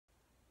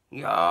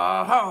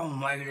Yo,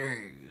 my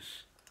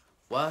days.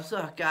 What's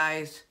up,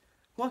 guys?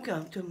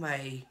 Welcome to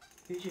my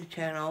YouTube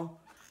channel.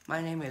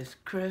 My name is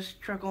Chris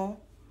Trickle.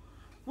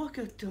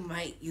 Welcome to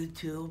my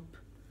YouTube.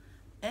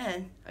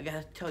 And I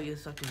gotta tell you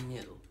something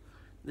new.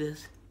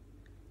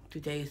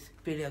 Today's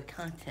video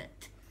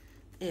content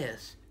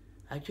is,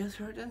 I just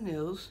heard the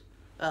news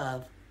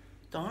of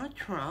Donald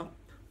Trump.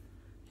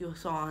 He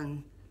was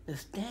on the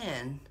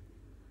stand.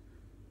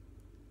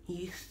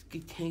 He's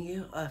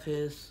continuing of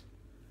his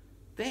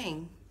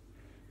thing,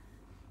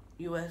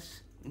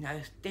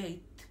 United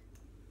States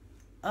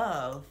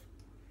of,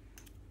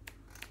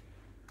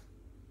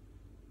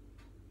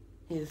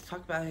 he's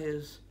talked about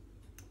his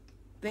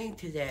thing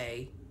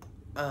today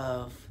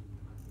of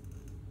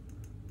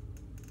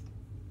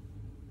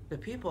the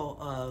people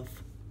of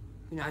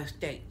United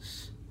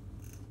States.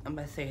 I'm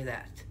gonna say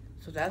that.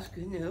 So that's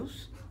good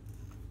news.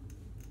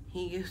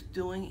 He is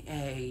doing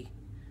a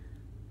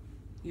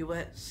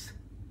U.S.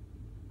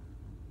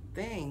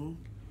 thing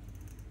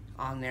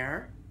on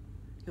there.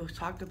 He was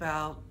talking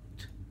about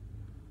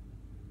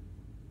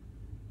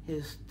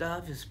his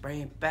stuff is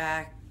bringing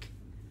back,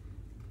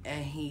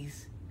 and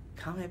he's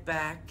coming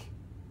back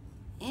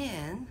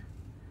in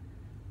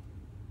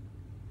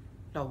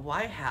the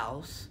White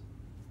House.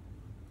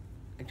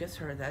 I just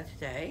heard that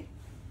today,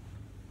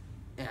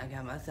 and I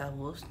got myself a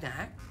little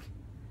snack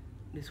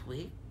this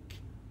week.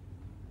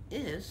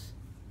 Is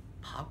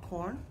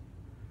popcorn.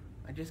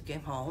 I just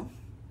came home.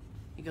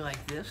 You go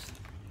like this.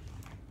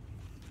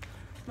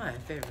 My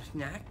favorite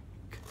snack.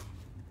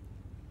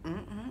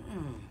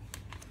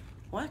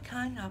 What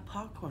kind of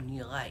popcorn do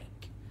you like?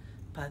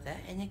 Put that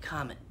in the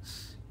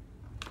comments.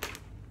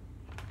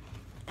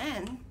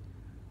 And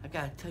I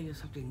gotta tell you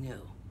something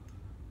new.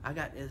 I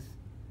got this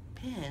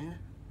pin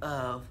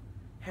of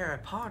Harry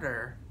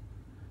Potter.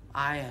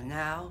 I am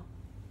now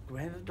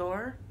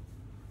Gryffindor,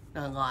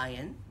 the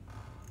lion.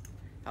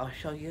 I'll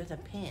show you the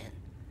pin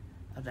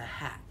of the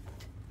hat.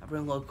 I'll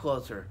bring a little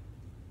closer.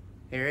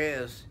 Here it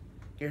is.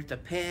 Here's the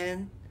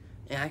pin,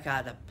 and I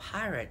got a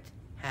pirate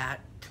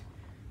hat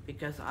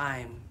because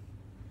I'm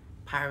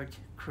Pirate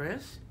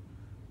Chris.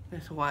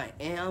 That's who I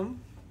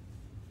am.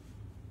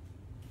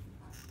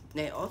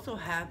 They also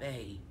have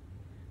a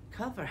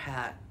cover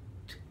hat,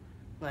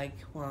 like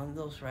one of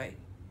those right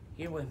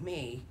here with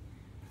me.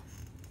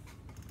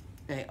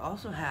 They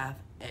also have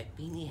a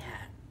beanie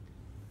hat.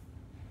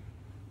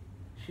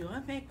 Should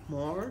I make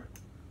more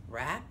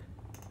rap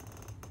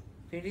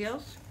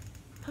videos?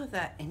 Put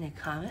that in the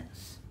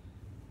comments.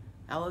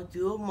 I will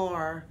do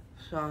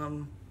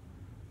some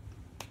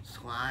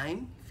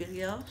slime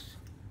videos.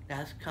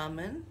 That's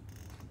coming.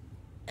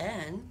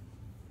 And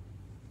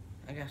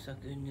I got some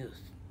good news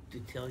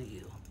to tell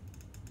you.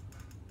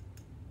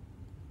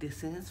 The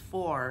Sims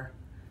 4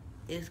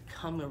 is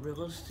coming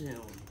real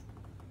soon.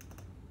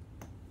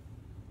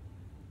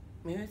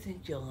 Maybe it's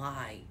in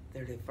July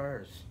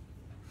 31st.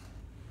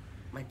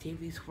 My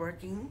TV's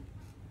working.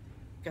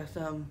 Got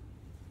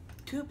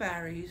two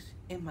batteries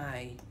in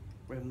my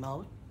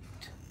remote.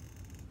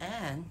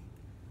 And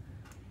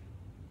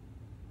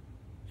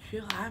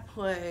should I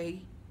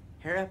play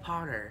Harry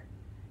Potter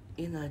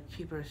in the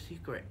Chamber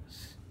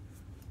Secrets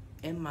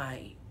in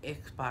my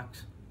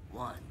Xbox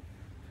One?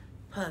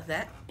 Put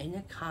that in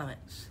the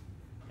comments,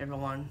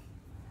 everyone.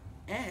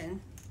 And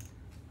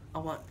I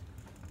want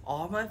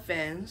all my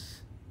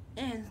fans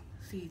and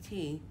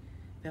CT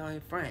family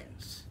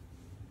friends.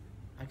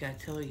 I gotta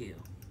tell you,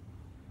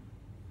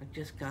 I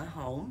just got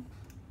home,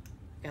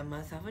 got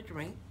myself a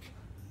drink.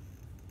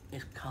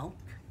 It's Coke,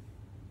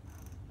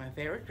 my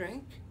favorite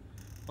drink.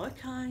 What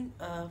kind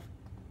of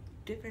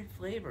different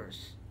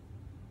flavors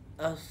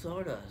of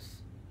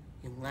sodas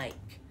you like?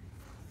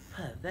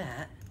 Put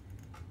that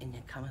in the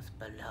comments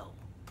below.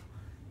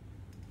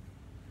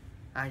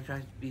 I try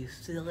to be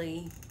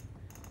silly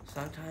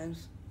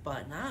sometimes,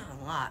 but not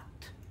a lot.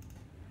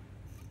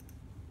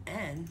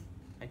 And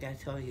I gotta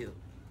tell you,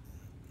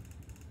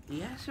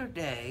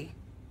 yesterday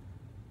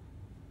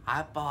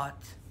I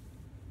bought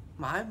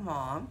my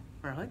mom,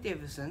 Harley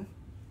Davidson,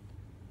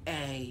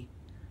 a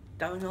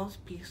Domino's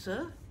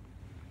pizza.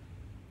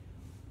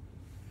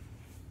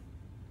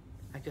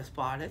 I just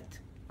bought it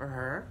for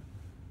her,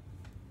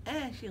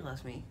 and she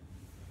loves me.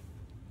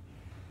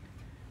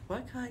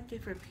 What kind of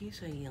different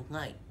pizza you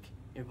like,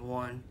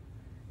 everyone?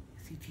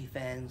 CT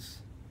fans,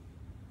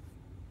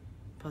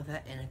 put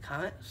that in the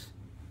comments.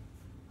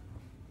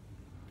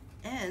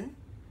 And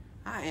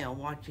I am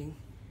watching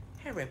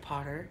Harry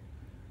Potter,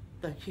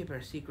 the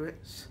Chamber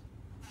Secrets,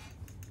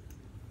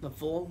 the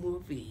full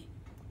movie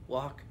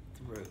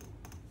walkthrough.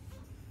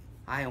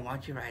 I am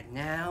watching right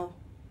now.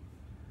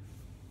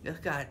 It's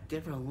got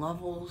different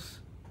levels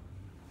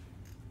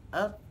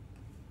of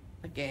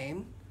the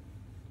game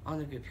on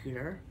the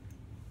computer.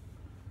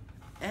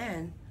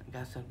 And I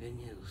got some good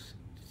news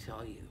to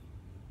tell you.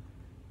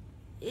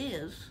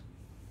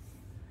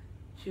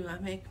 Should I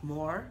make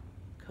more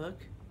cook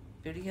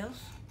videos?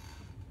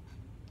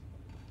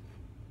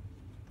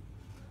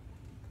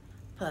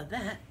 Put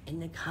that in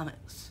the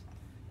comments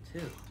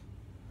too.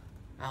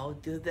 I will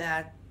do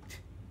that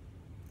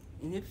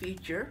in the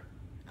future,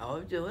 I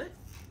will do it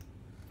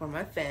for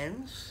my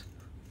fans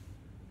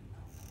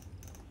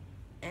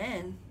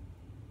and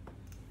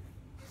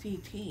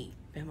CT,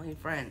 family and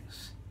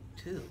friends,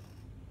 too.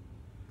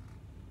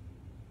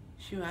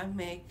 Should I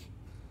make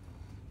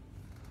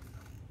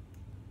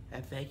a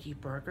veggie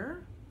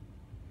burger?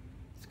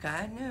 It's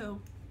kinda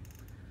new.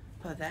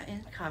 Put that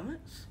in the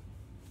comments.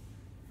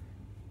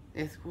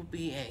 This will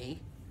be a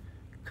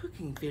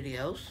cooking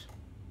videos.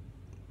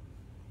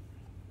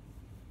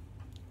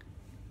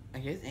 I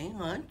just ate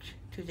lunch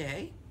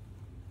today.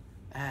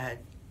 I had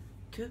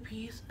 2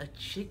 pieces of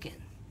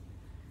chicken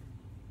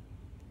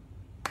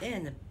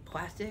in a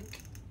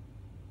plastic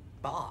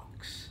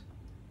box.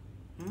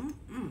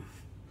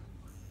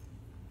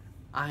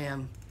 I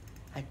am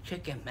a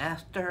chicken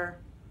master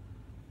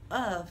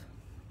of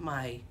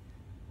my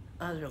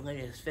other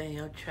latest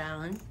video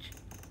challenge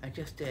I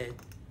just did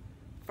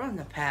from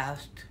the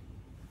past.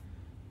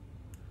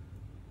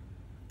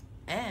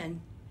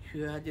 And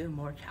should I do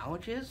more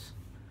challenges?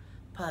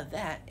 Put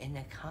that in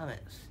the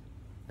comments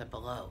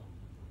below.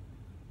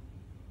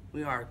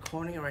 We are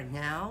recording right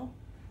now,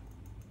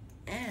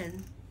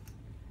 and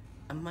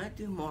I might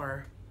do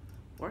more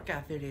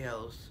workout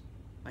videos.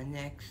 My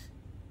next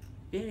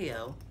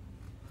video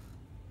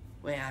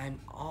when I'm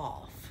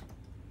off.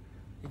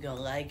 You go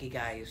like it,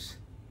 guys.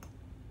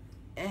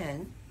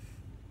 And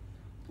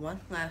one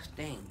last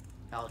thing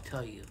I'll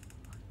tell you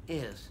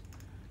is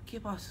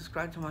keep on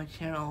subscribing to my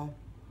channel.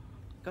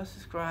 Go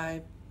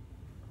subscribe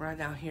right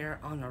down here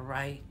on the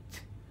right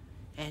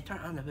and turn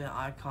on the bell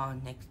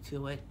icon next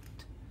to it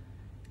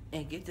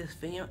and give this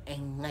video a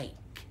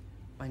like,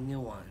 my new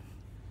one.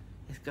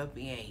 It's gonna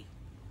be a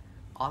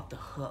off the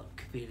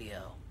hook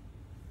video.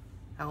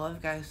 I love you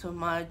guys so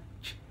much.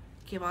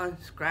 Keep on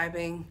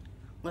subscribing.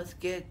 Let's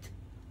get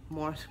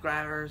more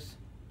subscribers.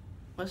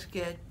 Let's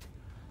get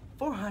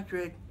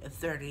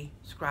 430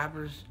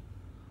 subscribers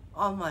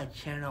on my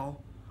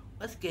channel.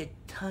 Let's get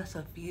tons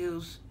of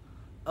views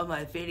of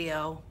my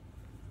video.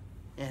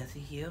 And I'll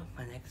see you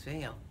in my next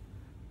video.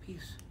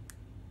 Peace.